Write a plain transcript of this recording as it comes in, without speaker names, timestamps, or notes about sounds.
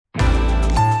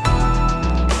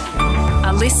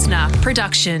listener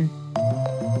production.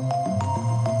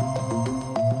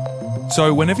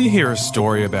 So whenever you hear a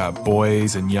story about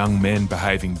boys and young men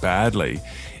behaving badly,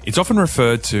 it's often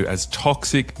referred to as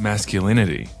toxic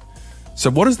masculinity. So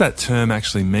what does that term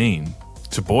actually mean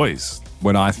to boys?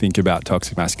 When I think about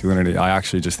toxic masculinity, I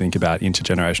actually just think about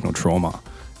intergenerational trauma.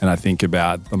 And I think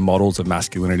about the models of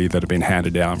masculinity that have been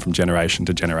handed down from generation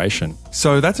to generation.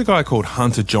 So that's a guy called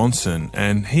Hunter Johnson,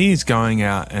 and he's going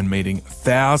out and meeting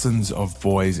thousands of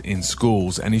boys in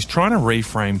schools, and he's trying to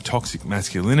reframe toxic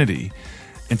masculinity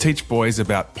and teach boys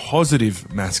about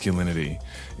positive masculinity.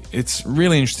 It's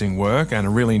really interesting work and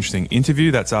a really interesting interview.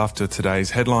 That's after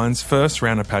today's headlines. First,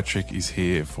 Rana Patrick is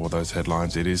here for those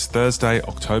headlines. It is Thursday,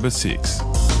 October 6.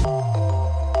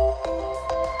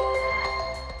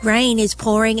 Rain is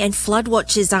pouring and flood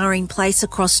watches are in place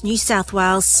across New South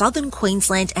Wales, southern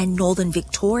Queensland and northern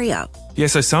Victoria. Yeah,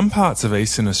 so some parts of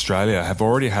eastern Australia have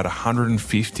already had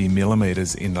 150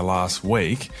 millimetres in the last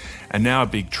week, and now a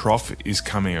big trough is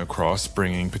coming across,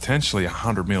 bringing potentially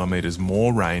 100 millimetres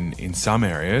more rain in some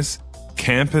areas.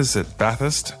 Campers at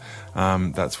Bathurst,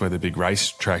 that's where the big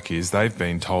racetrack is, they've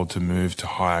been told to move to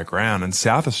higher ground, and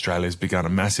South Australia's begun a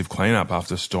massive clean-up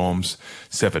after storms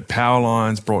severed power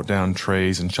lines, brought down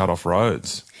trees and shut off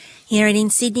roads. Yeah, and in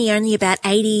Sydney, only about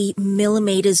 80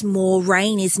 millimetres more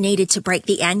rain is needed to break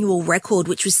the annual record,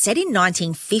 which was set in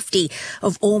 1950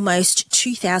 of almost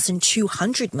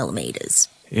 2,200 millimetres.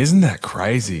 Isn't that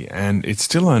crazy? And it's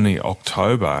still only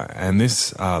October, and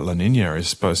this La Nina is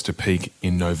supposed to peak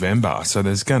in November, so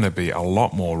there's going to be a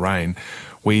lot more rain.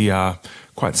 We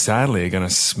quite sadly are going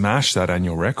to smash that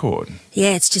annual record.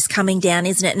 Yeah, it's just coming down,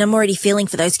 isn't it? And I'm already feeling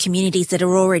for those communities that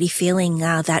are already feeling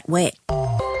that wet.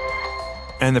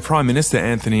 And the Prime Minister,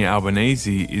 Anthony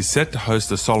Albanese, is set to host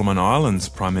the Solomon Islands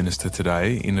Prime Minister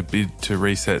today in a bid to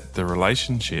reset the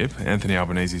relationship. Anthony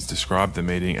Albanese has described the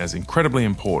meeting as incredibly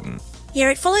important. Yeah,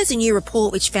 it follows a new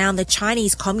report which found the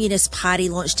Chinese Communist Party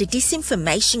launched a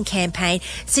disinformation campaign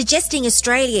suggesting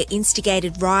Australia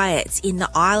instigated riots in the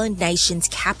island nation's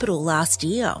capital last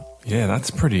year. Yeah,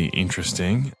 that's pretty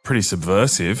interesting, pretty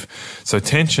subversive. So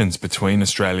tensions between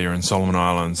Australia and Solomon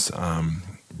Islands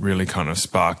really kind of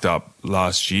sparked up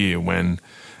last year when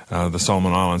the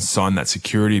Solomon Islands signed that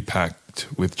security pact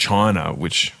with China,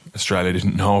 which Australia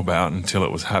didn't know about until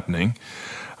it was happening.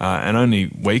 And only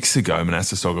weeks ago,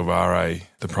 Manasseh Sogavare,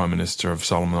 the Prime Minister of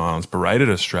Solomon Islands, berated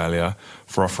Australia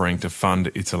for offering to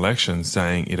fund its elections,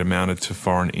 saying it amounted to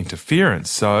foreign interference.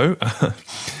 So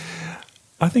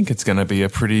I think it's going to be a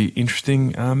pretty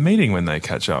interesting meeting when they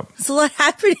catch up. There's a lot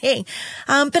happening.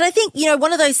 But I think,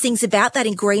 one of those things about that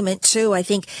agreement too, I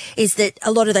think, is that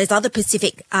a lot of those other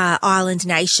Pacific island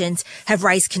nations have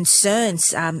raised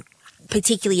concerns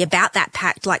particularly about that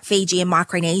pact, like Fiji and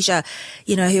Micronesia,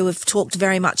 who have talked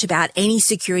very much about any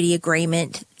security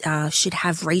agreement should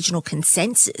have regional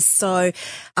consensus. So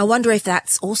I wonder if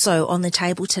that's also on the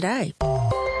table today.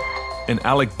 And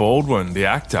Alec Baldwin, the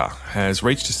actor, has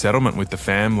reached a settlement with the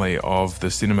family of the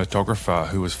cinematographer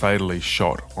who was fatally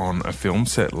shot on a film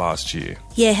set last year.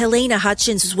 Yeah, Helena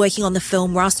Hutchins was working on the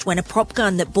film Rust when a prop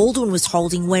gun that Baldwin was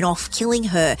holding went off, killing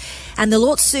her. And the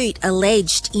lawsuit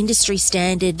alleged industry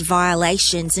standard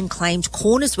violations and claimed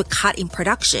corners were cut in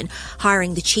production,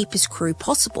 hiring the cheapest crew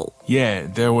possible. Yeah,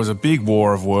 there was a big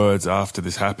war of words after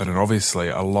this happened, and obviously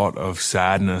a lot of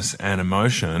sadness and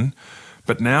emotion.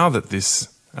 But now that this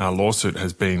lawsuit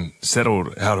has been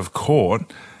settled out of court,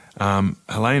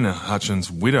 Helena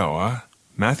Hutchins' widower,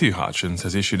 Matthew Hutchins,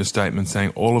 has issued a statement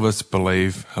saying all of us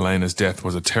believe Helena's death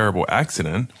was a terrible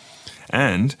accident,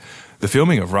 and the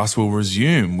filming of Rust will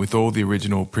resume with all the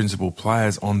original principal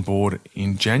players on board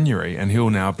in January, and he'll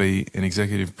now be an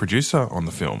executive producer on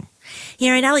the film.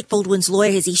 Yeah, and Alec Baldwin's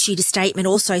lawyer has issued a statement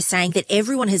also saying that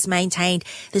everyone has maintained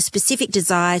the specific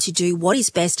desire to do what is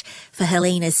best for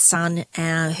Helena's son,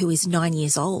 who is 9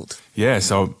 years old. Yeah,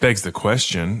 so it begs the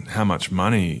question, how much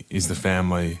money is the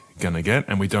family going to get?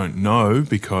 And we don't know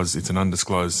because it's an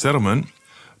undisclosed settlement.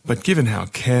 But given how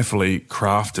carefully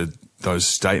crafted those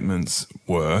statements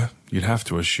were, you'd have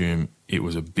to assume it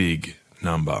was a big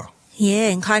number. Yeah,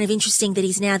 and kind of interesting that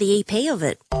he's now the EP of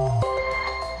it.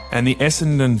 And the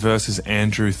Essendon versus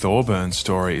Andrew Thorburn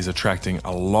story is attracting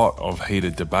a lot of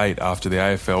heated debate after the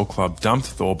AFL club dumped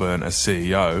Thorburn as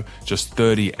CEO just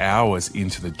 30 hours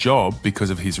into the job because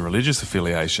of his religious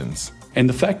affiliations. And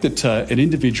the fact that an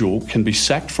individual can be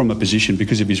sacked from a position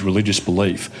because of his religious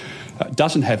belief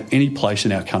doesn't have any place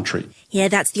in our country. Yeah,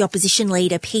 that's the opposition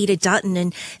leader, Peter Dutton,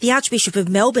 and the Archbishop of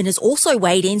Melbourne has also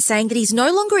weighed in, saying that he's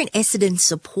no longer an Essendon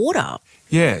supporter.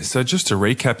 Yeah, so just to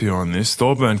recap you on this,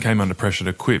 Thorburn came under pressure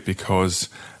to quit because,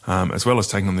 as well as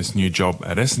taking on this new job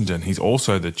at Essendon, he's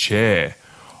also the chair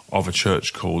of a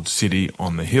church called City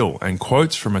on the Hill. And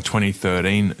quotes from a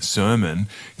 2013 sermon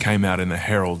came out in the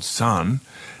Herald Sun.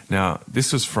 Now,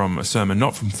 this was from a sermon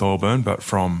not from Thorburn, but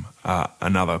from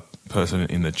another person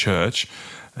in the church.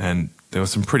 And there were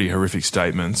some pretty horrific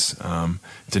statements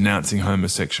denouncing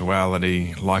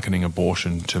homosexuality, likening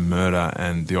abortion to murder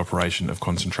and the operation of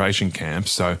concentration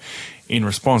camps. So in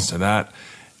response to that,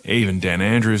 even Dan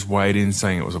Andrews weighed in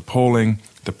saying it was appalling.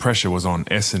 The pressure was on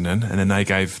Essendon, and then they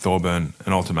gave Thorburn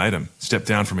an ultimatum: step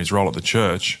down from his role at the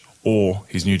church or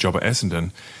his new job at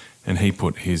Essendon, and he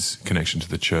put his connection to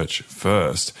the church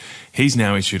first. He's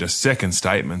now issued a second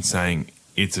statement saying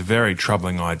it's a very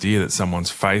troubling idea that someone's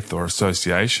faith or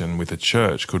association with a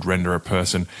church could render a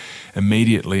person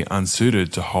immediately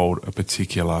unsuited to hold a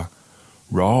particular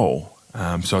role.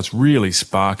 So it's really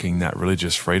sparking that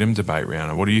religious freedom debate,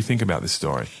 Rihanna. What do you think about this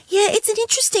story? Yeah, it's an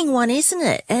interesting one, isn't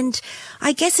it? And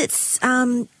I guess it's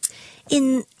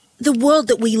in the world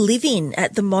that we live in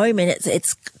at the moment,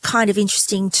 it's kind of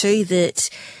interesting too that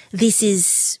this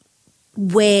is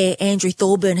where Andrew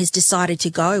Thorburn has decided to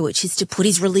go, which is to put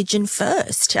his religion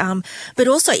first. But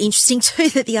also interesting too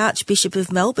that the Archbishop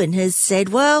of Melbourne has said,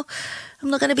 well, I'm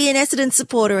not going to be an Essendon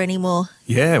supporter anymore.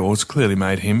 Yeah, well, it's clearly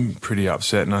made him pretty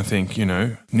upset. And I think,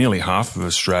 nearly half of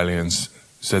Australians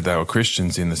said they were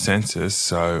Christians in the census.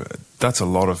 So that's a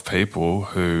lot of people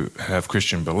who have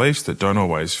Christian beliefs that don't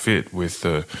always fit with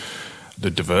the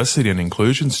diversity and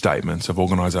inclusion statements of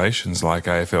organisations like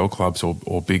AFL clubs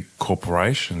or big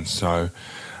corporations. So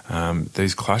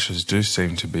these clashes do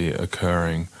seem to be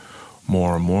occurring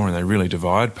more and more, and they really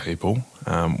divide people.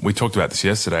 We talked about this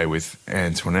yesterday with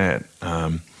Antoinette.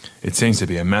 It seems to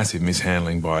be a massive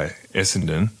mishandling by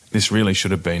Essendon. This really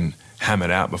should have been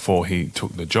hammered out before he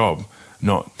took the job,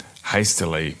 not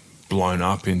hastily blown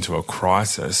up into a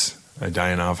crisis a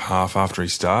day and a half after he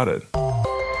started.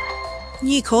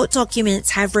 New court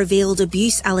documents have revealed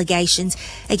abuse allegations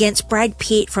against Brad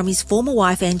Pitt from his former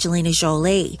wife Angelina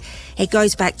Jolie. It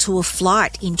goes back to a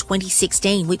flight in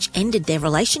 2016 which ended their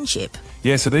relationship.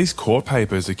 Yeah, so these court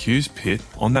papers accuse Pitt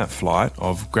on that flight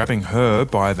of grabbing her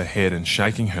by the head and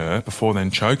shaking her before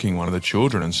then choking one of the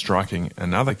children and striking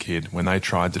another kid when they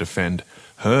tried to defend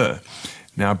her.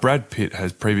 Now, Brad Pitt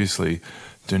has previously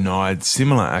denied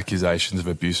similar accusations of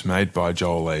abuse made by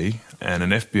Jolie, and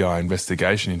an FBI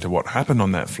investigation into what happened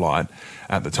on that flight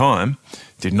at the time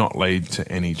did not lead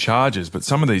to any charges. But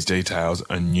some of these details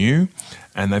are new,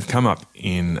 and they've come up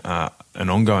in an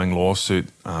ongoing lawsuit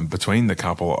between the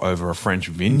couple over a French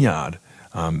vineyard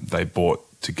they bought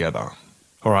together.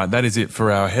 All right, that is it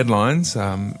for our headlines.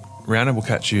 Rihanna, we'll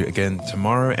catch you again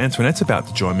tomorrow. Antoinette's about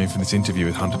to join me for this interview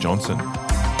with Hunter Johnson.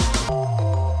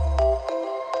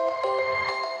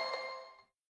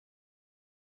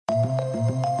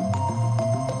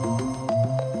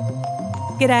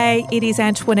 G'day, it is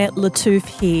Antoinette Lattouf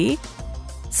here.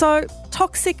 So,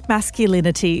 toxic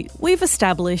masculinity, we've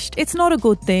established it's not a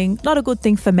good thing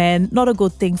for men, not a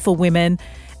good thing for women,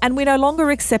 and we no longer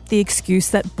accept the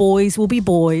excuse that boys will be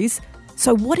boys.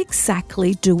 So what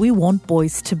exactly do we want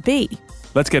boys to be?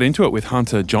 Let's get into it with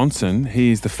Hunter Johnson.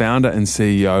 He is the founder and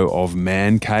CEO of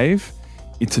Man Cave.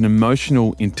 It's an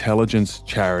emotional intelligence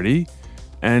charity,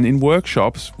 and in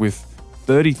workshops with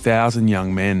 30,000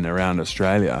 young men around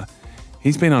Australia,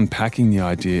 he's been unpacking the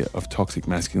idea of toxic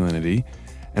masculinity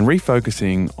and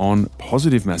refocusing on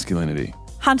positive masculinity.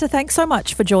 Hunter, thanks so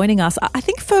much for joining us. I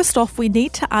think first off, we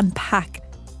need to unpack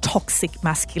toxic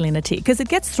masculinity because it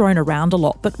gets thrown around a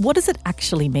lot, but what does it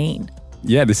actually mean?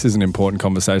 Yeah, this is an important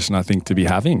conversation, I think, to be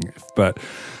having. But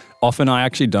often I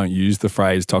actually don't use the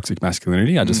phrase toxic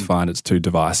masculinity. I just find it's too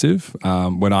divisive.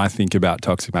 When I think about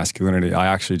toxic masculinity, I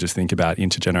actually just think about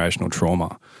intergenerational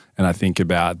trauma. And I think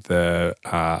about the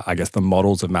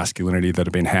models of masculinity that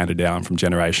have been handed down from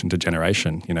generation to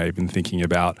generation. Even thinking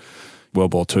about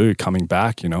World War II coming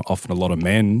back, often a lot of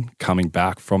men coming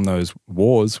back from those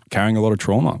wars carrying a lot of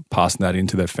trauma, passing that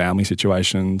into their family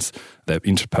situations, their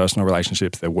interpersonal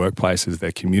relationships, their workplaces,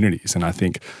 their communities. And I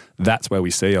think that's where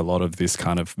we see a lot of this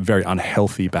kind of very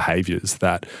unhealthy behaviours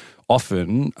that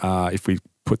often, if we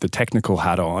put the technical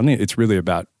hat on, it's really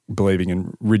about believing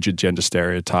in rigid gender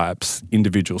stereotypes,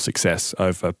 individual success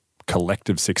over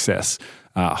collective success,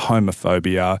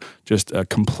 homophobia, just a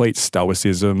complete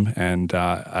stoicism and,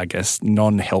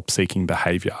 non-help-seeking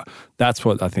behaviour. That's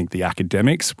what I think the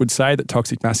academics would say that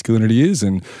toxic masculinity is.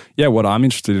 And, what I'm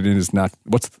interested in is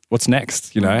what's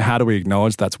next? How do we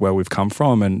acknowledge that's where we've come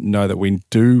from and know that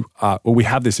we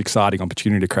have this exciting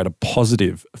opportunity to create a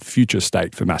positive future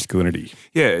state for masculinity?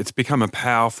 Yeah, it's become a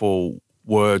powerful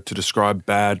word to describe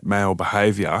bad male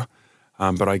behaviour,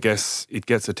 but I guess it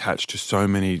gets attached to so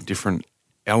many different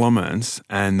elements,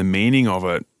 and the meaning of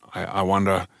it, I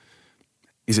wonder,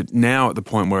 is it now at the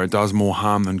point where it does more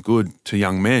harm than good to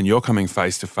young men? You're coming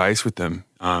face to face with them.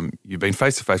 You've been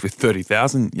face to face with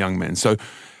 30,000 young men. So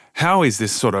how is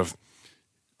this sort of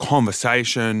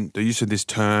conversation, the use of this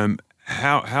term,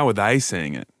 how are they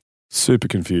seeing it? Super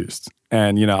confused.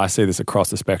 And, I see this across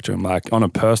the spectrum. Like on a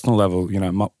personal level,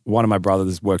 one of my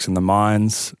brothers works in the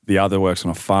mines, the other works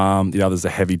on a farm, the other's a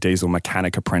heavy diesel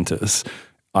mechanic apprentice.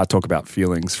 I talk about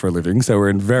feelings for a living, so we're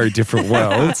in very different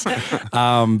worlds.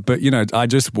 But, I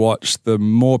just watch the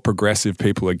more progressive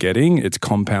people are getting, it's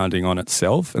compounding on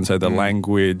itself. And so the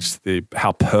language,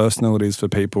 how personal it is for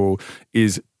people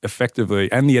is effectively,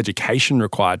 and the education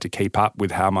required to keep up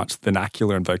with how much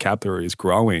vernacular and vocabulary is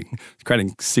growing, it's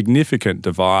creating significant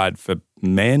divide for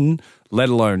men, let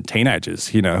alone teenagers,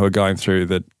 who are going through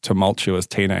the tumultuous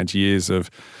teenage years of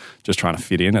just trying to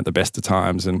fit in at the best of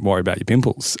times and worry about your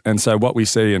pimples. And so what we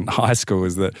see in high school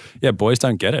is that, boys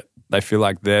don't get it. They feel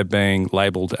like they're being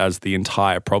labelled as the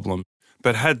entire problem.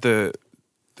 But had the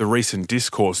recent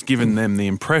discourse given them the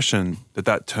impression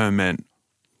that term meant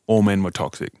all men were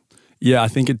toxic? Yeah, I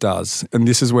think it does. And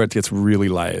this is where it gets really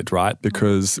layered, right?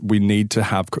 Because we need to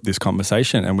have this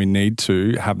conversation, and we need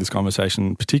to have this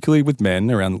conversation, particularly with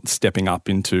men, around stepping up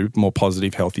into more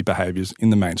positive, healthy behaviours in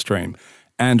the mainstream.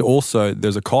 And also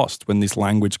there's a cost when this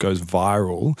language goes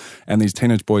viral and these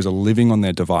teenage boys are living on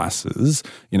their devices,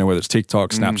 whether it's TikTok,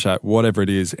 Snapchat, whatever it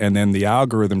is, and then the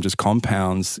algorithm just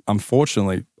compounds,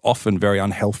 unfortunately, often very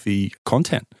unhealthy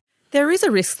content. There is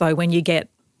a risk, though, when you get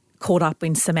caught up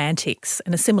in semantics,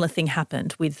 and a similar thing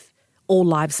happened with All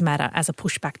Lives Matter as a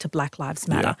pushback to Black Lives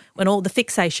Matter. When all the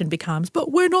fixation becomes,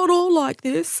 but we're not all like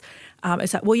this,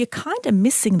 it's like, well, you're kind of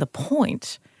missing the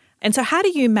point. And so how do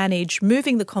you manage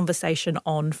moving the conversation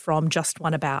on from just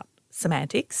one about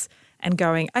semantics and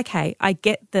going, okay, I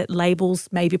get that labels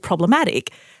may be problematic,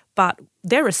 but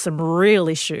there are some real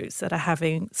issues that are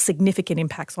having significant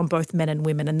impacts on both men and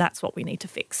women, and that's what we need to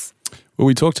fix. Well,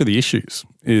 we talk to the issues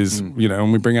is,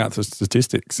 when we bring out the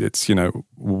statistics, it's,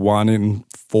 1 in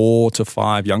 4 to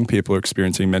 5 young people are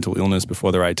experiencing mental illness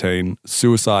before they're 18.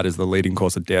 Suicide is the leading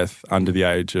cause of death under the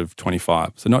age of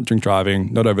 25. So not drink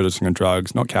driving, not overdosing on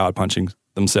drugs, not coward punching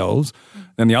themselves.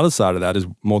 Then the other side of that is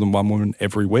more than one woman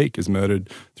every week is murdered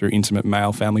through intimate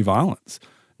male family violence.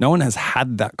 No one has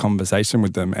had that conversation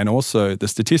with them. And also the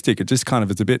statistic, it's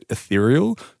a bit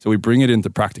ethereal. So we bring it into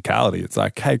practicality. It's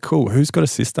like, hey, cool, who's got a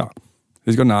sister?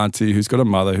 Who's got an auntie? Who's got a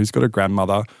mother? Who's got a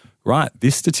grandmother? Right,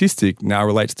 this statistic now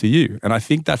relates to you. And I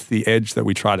think that's the edge that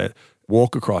we try to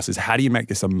walk across is how do you make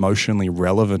this emotionally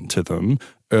relevant to them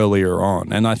earlier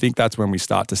on? And I think that's when we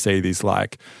start to see these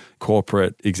like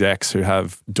corporate execs who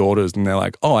have daughters and they're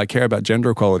like, oh, I care about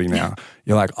gender equality now.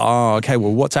 You're like, oh, okay,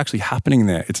 well, what's actually happening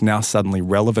there? It's now suddenly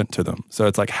relevant to them. So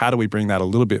it's like, how do we bring that a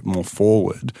little bit more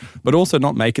forward, but also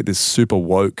not make it this super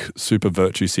woke, super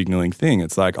virtue signaling thing?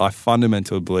 It's like, I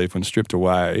fundamentally believe when stripped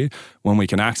away, when we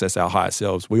can access our higher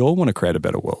selves, we all want to create a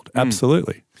better world.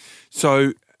 Absolutely.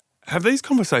 So have these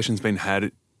conversations been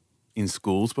had in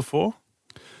schools before?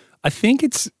 I think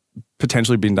it's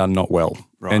potentially been done not well.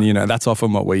 Right. And, that's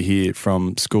often what we hear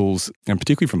from schools and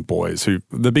particularly from boys who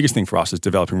the biggest thing for us is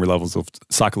developing levels of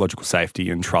psychological safety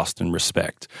and trust and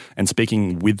respect and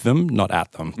speaking with them, not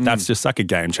at them. That's just like a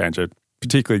game changer.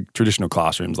 Particularly traditional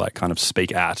classrooms like kind of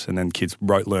speak at and then kids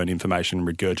rote learn information and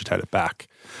regurgitate it back.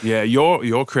 Yeah,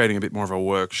 you're creating a bit more of a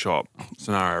workshop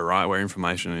scenario, right, where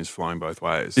information is flowing both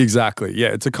ways. Exactly. Yeah,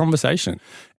 it's a conversation.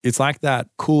 It's like that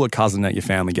cooler cousin at your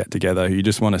family get together who you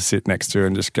just want to sit next to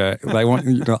and just go, they want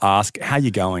you to ask, how you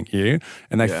going here?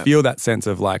 And they feel that sense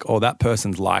of like, oh, that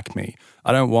person's like me.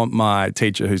 I don't want my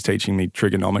teacher who's teaching me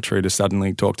trigonometry to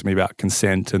suddenly talk to me about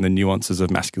consent and the nuances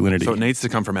of masculinity. So it needs to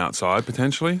come from outside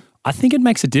potentially? I think it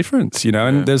makes a difference,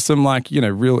 and there's some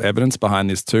real evidence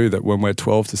behind this too, that when we're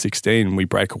 12 to 16, we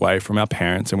break away from our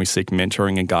parents and we seek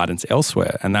mentoring and guidance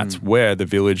elsewhere. And that's where the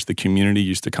village, the community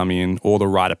used to come in, or the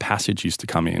rite of passage used to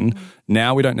come in.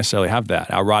 Now we don't necessarily have that.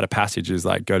 Our rite of passage is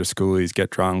like go to schoolies, get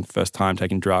drunk, first time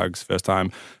taking drugs, first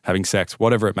time having sex,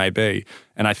 whatever it may be.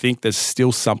 And I think there's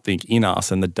still something in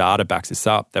us, and the data backs this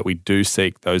up, that we do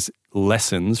seek those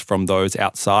lessons from those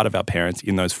outside of our parents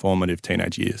in those formative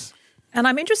teenage years. And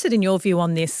I'm interested in your view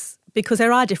on this because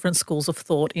there are different schools of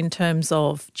thought in terms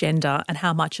of gender and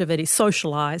how much of it is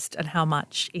socialised and how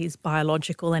much is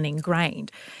biological and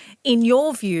ingrained. In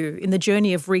your view, in the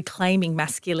journey of reclaiming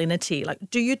masculinity,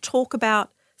 do you talk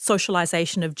about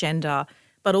socialisation of gender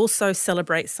but also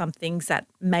celebrate some things that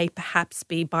may perhaps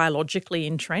be biologically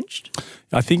entrenched?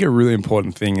 I think a really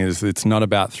important thing is it's not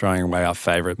about throwing away our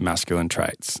favourite masculine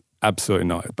traits. Absolutely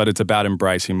not. But it's about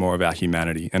embracing more of our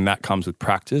humanity. And that comes with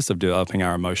practice of developing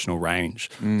our emotional range.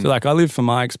 So like I live from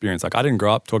my experience. Like I didn't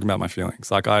grow up talking about my feelings.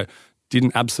 Like I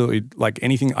didn't absolutely like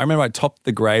anything. I remember I topped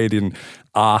the grade in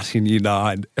art in year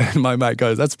 9 and my mate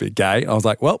goes, that's a bit gay. I was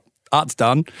like, well, art's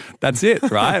done. That's it,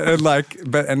 right?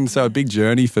 And so a big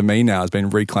journey for me now has been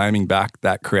reclaiming back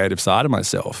that creative side of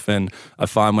myself. And I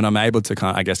find when I'm able to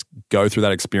kind of, I guess, go through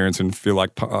that experience and feel like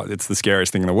it's the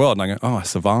scariest thing in the world, and I go, oh, I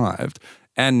survived.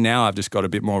 And now I've just got a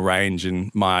bit more range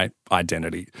in my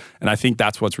identity. And I think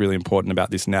that's what's really important about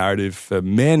this narrative for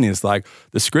men is like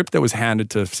the script that was handed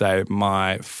to, say,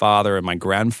 my father and my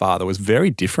grandfather was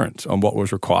very different on what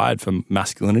was required for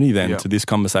masculinity then to this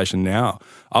conversation now.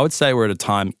 I would say we're at a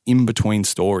time in between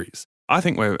stories. I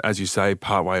think we're, as you say,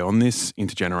 partway on this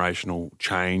intergenerational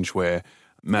change where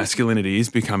masculinity is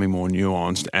becoming more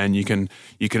nuanced and you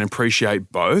can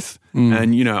appreciate both.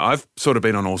 And, you know, I've sort of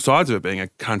been on all sides of it, being a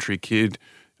country kid,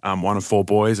 one of 4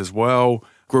 boys as well,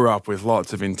 grew up with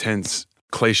lots of intense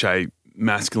cliche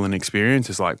masculine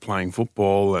experiences like playing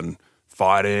football and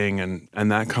fighting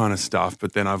and that kind of stuff.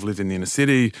 But then I've lived in the inner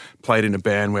city, played in a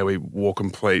band where we wore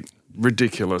complete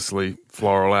ridiculously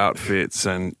floral outfits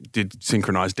and did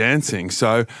synchronized dancing.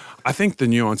 So I think the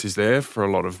nuance is there for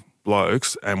a lot of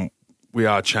blokes and we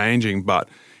are changing, but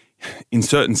in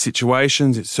certain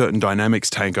situations, certain dynamics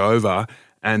take over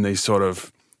and these sort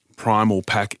of primal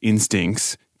pack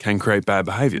instincts can create bad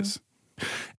behaviours.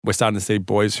 We're starting to see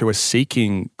boys who are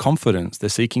seeking confidence, they're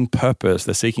seeking purpose,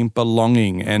 they're seeking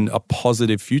belonging and a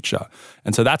positive future.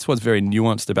 And so that's what's very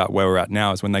nuanced about where we're at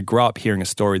now is when they grow up hearing a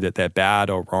story that they're bad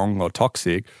or wrong or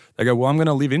toxic, they go, well, I'm going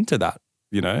to live into that.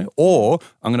 You know, or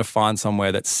I'm going to find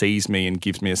somewhere that sees me and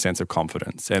gives me a sense of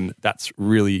confidence. And that's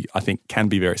really, I think, can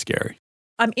be very scary.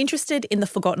 I'm interested in the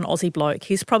forgotten Aussie bloke.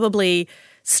 He's probably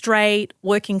straight,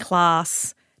 working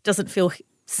class, doesn't feel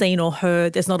seen or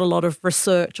heard. There's not a lot of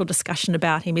research or discussion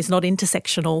about him. He's not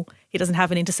intersectional. He doesn't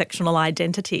have an intersectional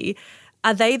identity.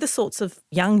 Are they the sorts of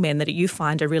young men that you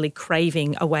find are really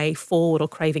craving a way forward or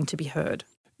craving to be heard?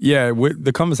 Yeah,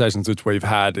 the conversations which we've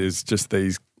had is just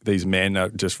these men are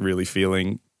just really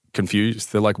feeling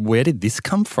confused. They're like, where did this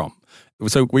come from?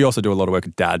 So we also do a lot of work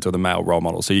with dads or the male role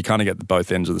model. So you kind of get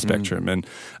both ends of the spectrum. And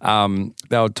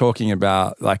they were talking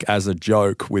about, like, as a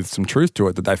joke with some truth to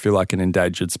it, that they feel like an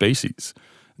endangered species.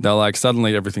 They're like,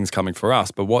 suddenly everything's coming for us.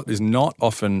 But what is not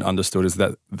often understood is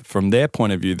that from their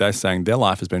point of view, they're saying their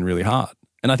life has been really hard.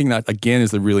 And I think that, again, is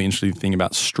the really interesting thing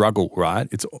about struggle, right?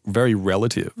 It's very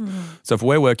relative. So if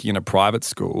we're working in a private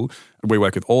school, we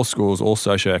work with all schools, all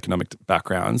socioeconomic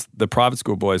backgrounds. The private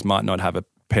school boys might not have a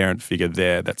parent figure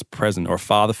there that's present or a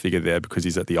father figure there because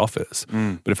he's at the office.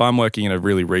 But if I'm working in a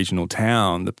really regional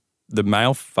town, the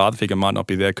male father figure might not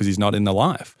be there because he's not in the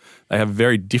life. They have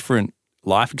very different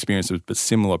life experiences but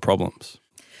similar problems.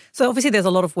 So obviously there's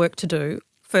a lot of work to do.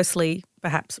 Firstly,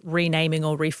 perhaps renaming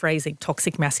or rephrasing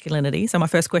toxic masculinity. So my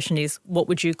first question is, what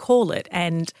would you call it?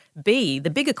 And B, the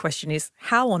bigger question is,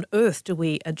 how on earth do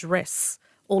we address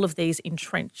all of these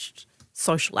entrenched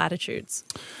social attitudes?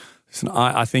 Listen,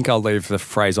 I think I'll leave the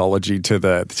phraseology to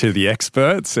the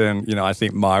experts, and you know, I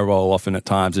think my role often at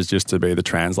times is just to be the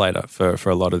translator for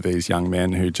a lot of these young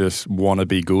men who just want to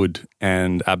be good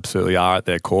and absolutely are at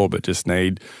their core, but just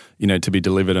need, you know, to be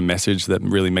delivered a message that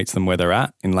really meets them where they're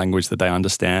at in language that they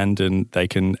understand and they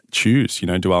can choose. You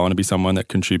know, do I want to be someone that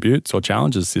contributes or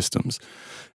challenges systems?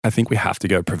 I think we have to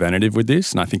go preventative with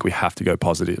this, and I think we have to go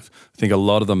positive. I think a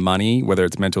lot of the money, whether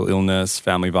it's mental illness,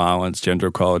 family violence, gender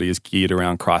equality, is geared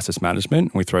around crisis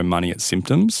management, and we throw money at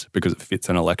symptoms because it fits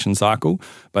an election cycle.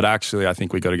 But actually, I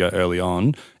think we've got to go early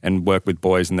on and work with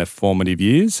boys in their formative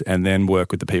years and then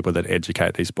work with the people that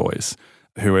educate these boys,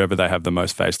 whoever they have the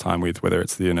most face time with, whether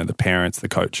it's the parents, the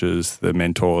coaches, the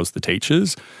mentors, the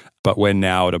teachers. But we're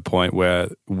now at a point where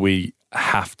we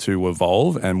have to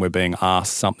evolve and we're being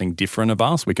asked something different of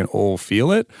us. We can all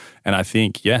feel it. And I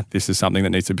think, this is something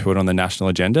that needs to be put on the national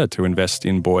agenda to invest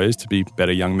in boys to be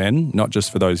better young men, not just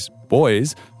for those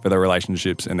boys, for their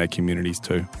relationships and their communities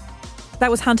too. That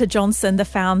was Hunter Johnson, the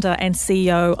founder and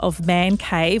CEO of Man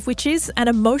Cave, which is an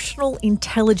emotional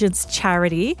intelligence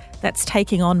charity that's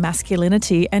taking on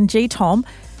masculinity. And Tom,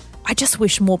 I just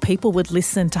wish more people would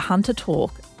listen to Hunter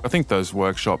talk. I think those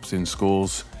workshops in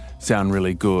schools sound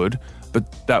really good,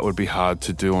 but that would be hard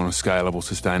to do on a scalable,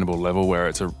 sustainable level where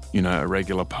it's a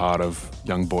regular part of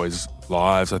young boys'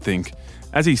 lives. I think,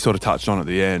 as he sort of touched on at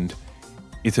the end,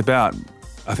 it's about,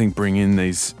 I think, bringing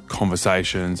these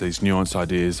conversations, these nuanced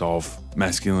ideas of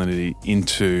masculinity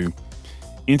into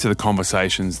the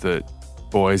conversations that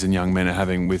boys and young men are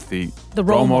having with the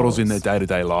role models in their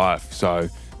day-to-day life. So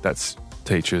that's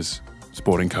teachers,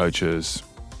 sporting coaches,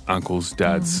 uncles,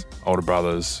 dads, older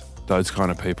brothers, those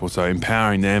kind of people. So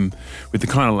empowering them with the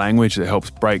kind of language that helps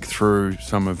break through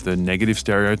some of the negative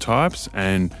stereotypes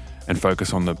and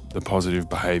focus on the positive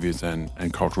behaviours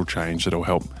and cultural change that will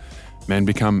help men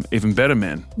become even better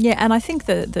men. Yeah, and I think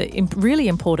the really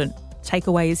important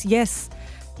takeaway is, yes,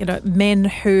 men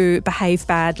who behave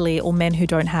badly or men who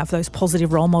don't have those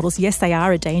positive role models, yes, they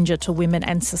are a danger to women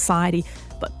and society,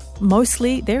 but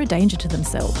mostly they're a danger to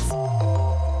themselves.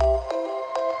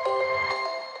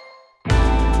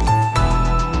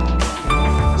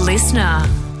 Listener.